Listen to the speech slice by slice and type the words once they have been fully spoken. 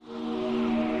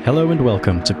Hello and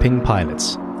welcome to Ping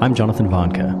Pilots. I'm Jonathan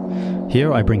Varnker.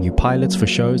 Here I bring you pilots for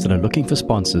shows that are looking for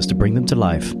sponsors to bring them to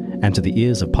life and to the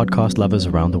ears of podcast lovers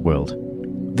around the world.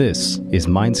 This is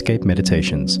Mindscape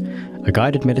Meditations, a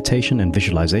guided meditation and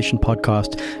visualization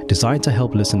podcast designed to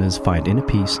help listeners find inner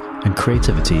peace and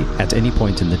creativity at any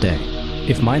point in the day.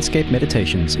 If Mindscape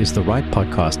Meditations is the right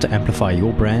podcast to amplify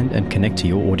your brand and connect to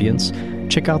your audience,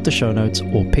 check out the show notes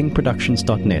or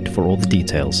pingproductions.net for all the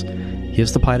details.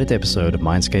 Here's the pilot episode of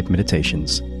Mindscape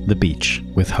Meditations, The Beach,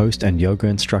 with host and yoga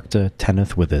instructor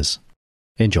Tanith Withers.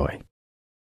 Enjoy.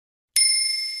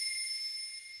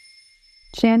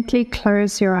 Gently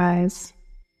close your eyes.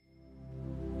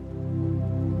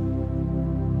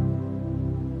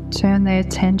 Turn the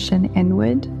attention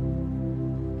inward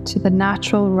to the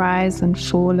natural rise and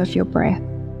fall of your breath.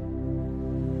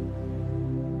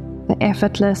 The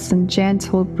effortless and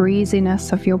gentle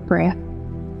breeziness of your breath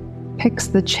picks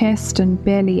the chest and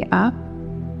belly up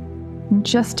and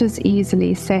just as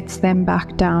easily sets them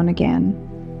back down again.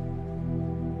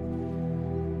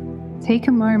 Take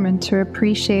a moment to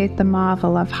appreciate the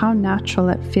marvel of how natural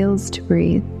it feels to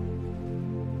breathe.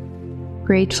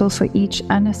 Grateful for each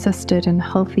unassisted and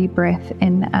healthy breath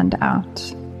in and out.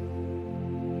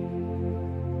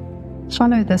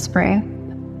 Follow this breath,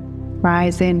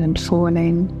 rising and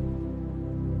falling,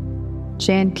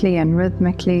 gently and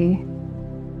rhythmically.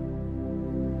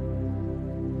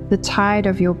 The tide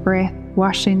of your breath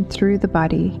washing through the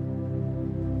body,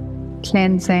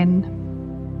 cleansing,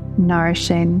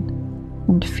 nourishing,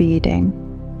 and feeding.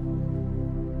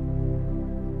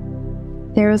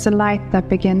 There is a light that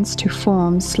begins to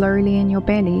form slowly in your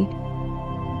belly,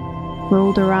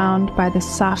 rolled around by the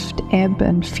soft ebb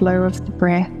and flow of the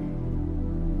breath,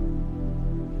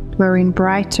 growing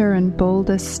brighter and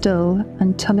bolder still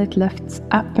until it lifts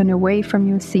up and away from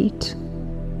your seat.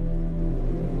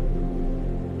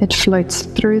 It floats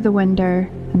through the window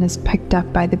and is picked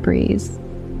up by the breeze.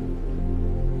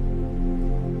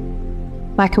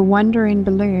 Like a wandering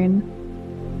balloon,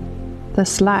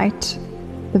 this light,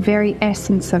 the very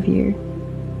essence of you,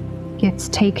 gets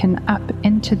taken up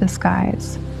into the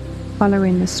skies,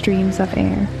 following the streams of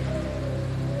air,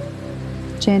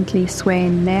 gently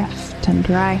swaying left and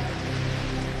right,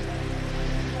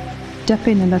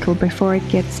 dipping a little before it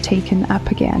gets taken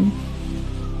up again.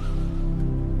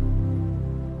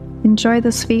 Enjoy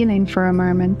this feeling for a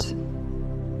moment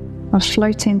of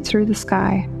floating through the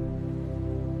sky,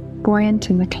 buoyant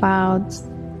in the clouds,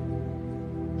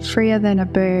 freer than a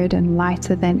bird and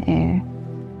lighter than air.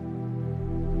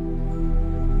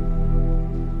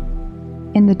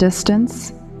 In the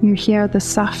distance, you hear the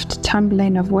soft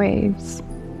tumbling of waves,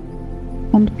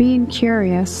 and being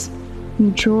curious, you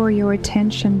draw your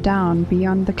attention down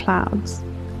beyond the clouds,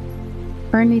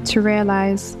 only to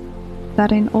realize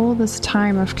that in all this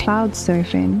time of cloud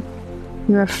surfing,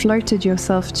 you have floated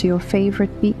yourself to your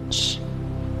favorite beach,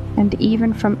 and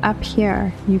even from up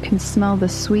here, you can smell the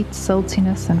sweet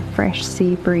saltiness and fresh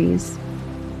sea breeze.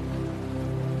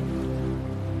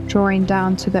 Drawing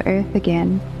down to the earth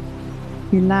again,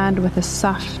 you land with a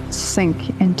soft sink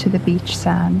into the beach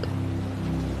sand,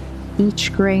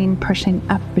 each grain pushing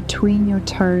up between your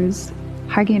toes,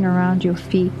 hugging around your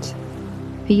feet,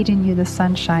 feeding you the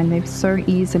sunshine they've so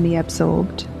easily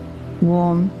absorbed,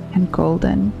 warm and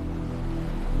golden.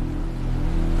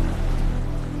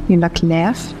 You look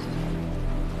left,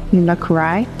 you look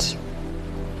right,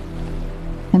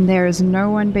 and there is no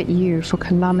one but you for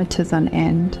kilometers on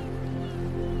end.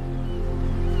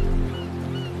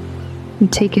 You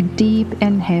take a deep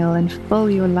inhale and fill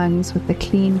your lungs with the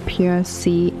clean, pure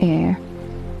sea air.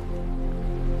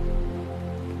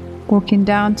 Walking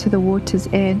down to the water's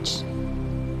edge,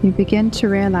 you begin to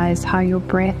realize how your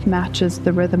breath matches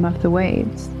the rhythm of the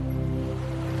waves.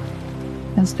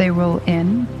 As they roll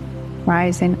in,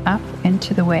 rising up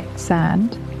into the wet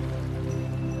sand,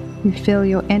 you feel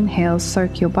your inhale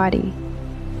soak your body.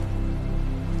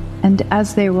 And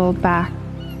as they roll back,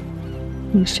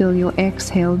 you feel your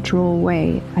exhale draw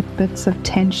away at bits of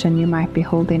tension you might be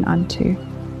holding onto.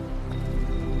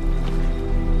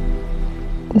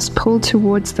 This pull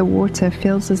towards the water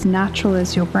feels as natural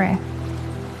as your breath.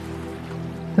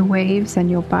 The waves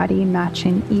and your body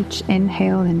matching each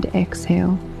inhale and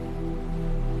exhale.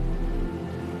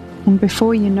 And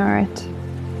before you know it,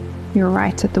 you're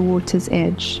right at the water's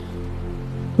edge,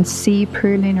 the sea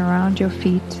pooling around your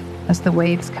feet as the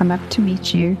waves come up to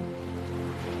meet you,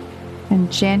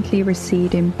 and gently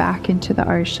receding back into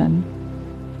the ocean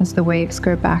as the waves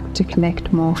go back to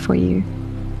collect more for you.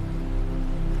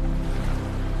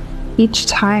 Each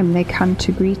time they come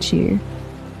to greet you,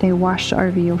 they wash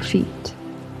over your feet,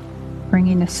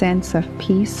 bringing a sense of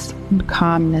peace and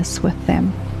calmness with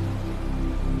them.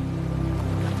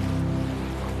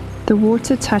 The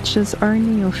water touches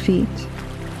only your feet,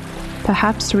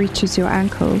 perhaps reaches your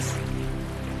ankles,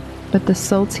 but the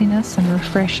saltiness and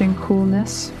refreshing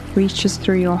coolness reaches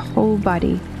through your whole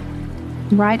body,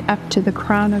 right up to the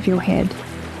crown of your head,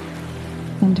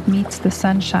 and meets the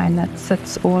sunshine that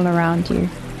sits all around you.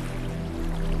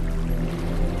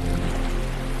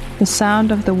 The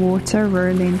sound of the water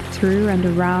rolling through and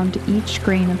around each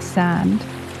grain of sand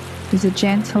is a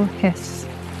gentle hiss,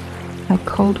 like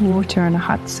cold water on a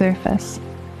hot surface,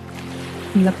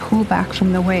 and the pullback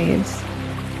from the waves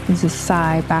is a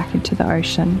sigh back into the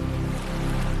ocean.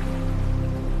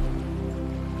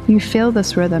 You feel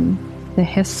this rhythm, the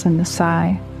hiss and the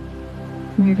sigh,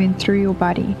 moving through your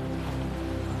body,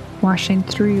 washing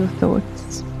through your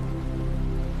thoughts,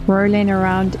 rolling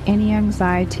around any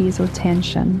anxieties or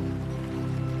tension,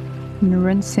 and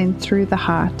rinsing through the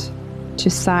heart to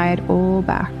sigh it all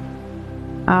back,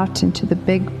 out into the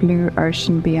big blue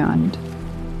ocean beyond.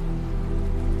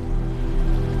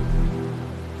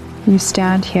 You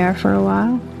stand here for a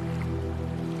while,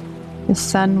 the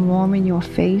sun warming your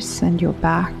face and your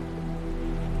back,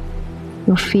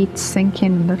 your feet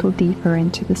sinking a little deeper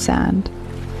into the sand.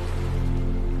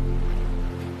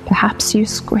 Perhaps you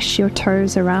squish your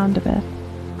toes around a bit,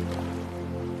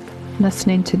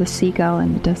 listening to the seagull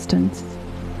in the distance.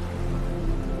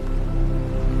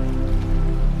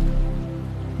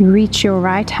 You reach your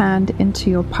right hand into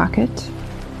your pocket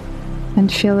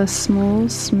and feel a small,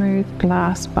 smooth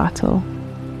glass bottle.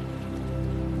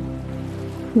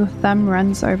 Your thumb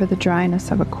runs over the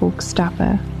dryness of a cork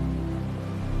stopper.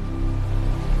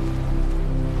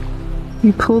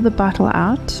 You pull the bottle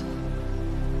out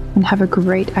and have a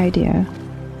great idea.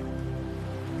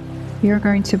 You're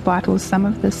going to bottle some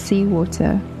of the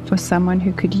seawater for someone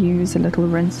who could use a little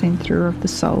rinsing through of the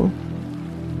soul.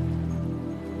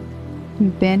 You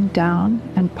bend down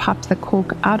and pop the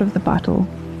cork out of the bottle,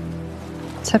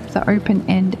 tip the open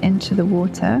end into the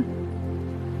water,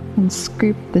 and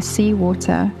scoop the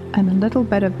seawater and a little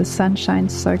bit of the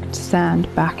sunshine-soaked sand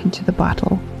back into the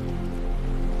bottle.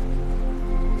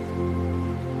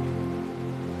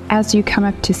 As you come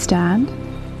up to stand,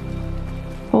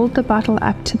 hold the bottle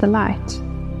up to the light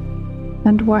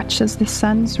and watch as the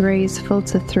sun's rays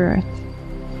filter through it.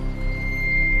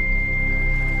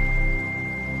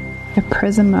 A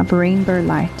prism of rainbow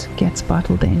light gets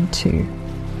bottled in too.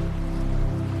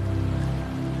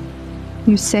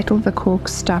 You settle the cork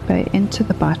stopper into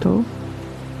the bottle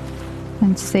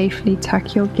and safely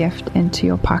tuck your gift into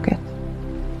your pocket.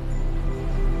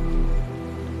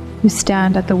 You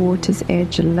stand at the water's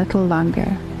edge a little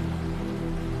longer,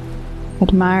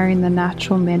 admiring the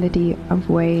natural melody of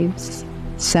waves,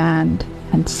 sand,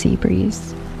 and sea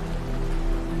breeze.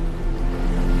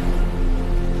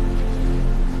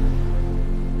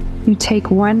 You take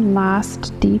one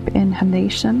last deep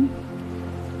inhalation,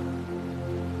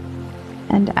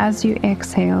 and as you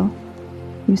exhale,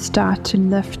 you start to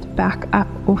lift back up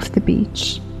off the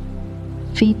beach,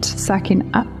 feet sucking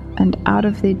up and out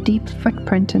of their deep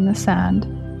footprint in the sand.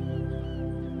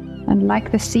 And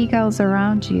like the seagulls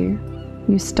around you,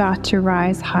 you start to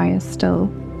rise higher still,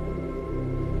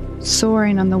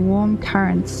 soaring on the warm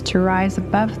currents to rise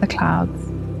above the clouds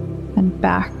and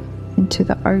back into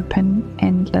the open,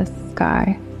 endless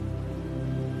sky.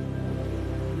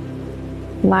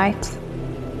 Light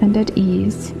and at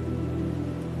ease,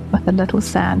 with a little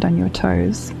sand on your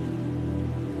toes.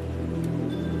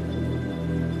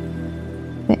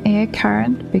 The air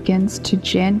current begins to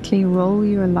gently roll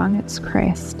you along its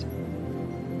crest,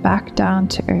 back down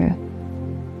to earth,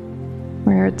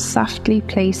 where it softly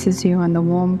places you on the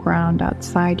warm ground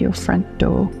outside your front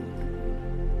door.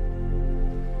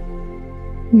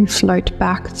 You float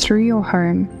back through your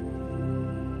home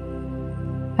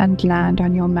and land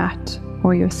on your mat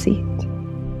or your seat.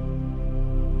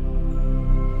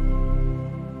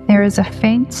 There is a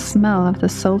faint smell of the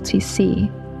salty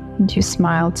sea, and you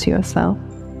smile to yourself.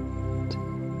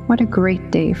 What a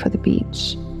great day for the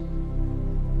beach.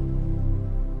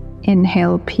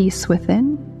 Inhale peace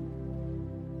within.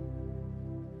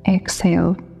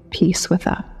 Exhale peace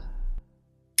without.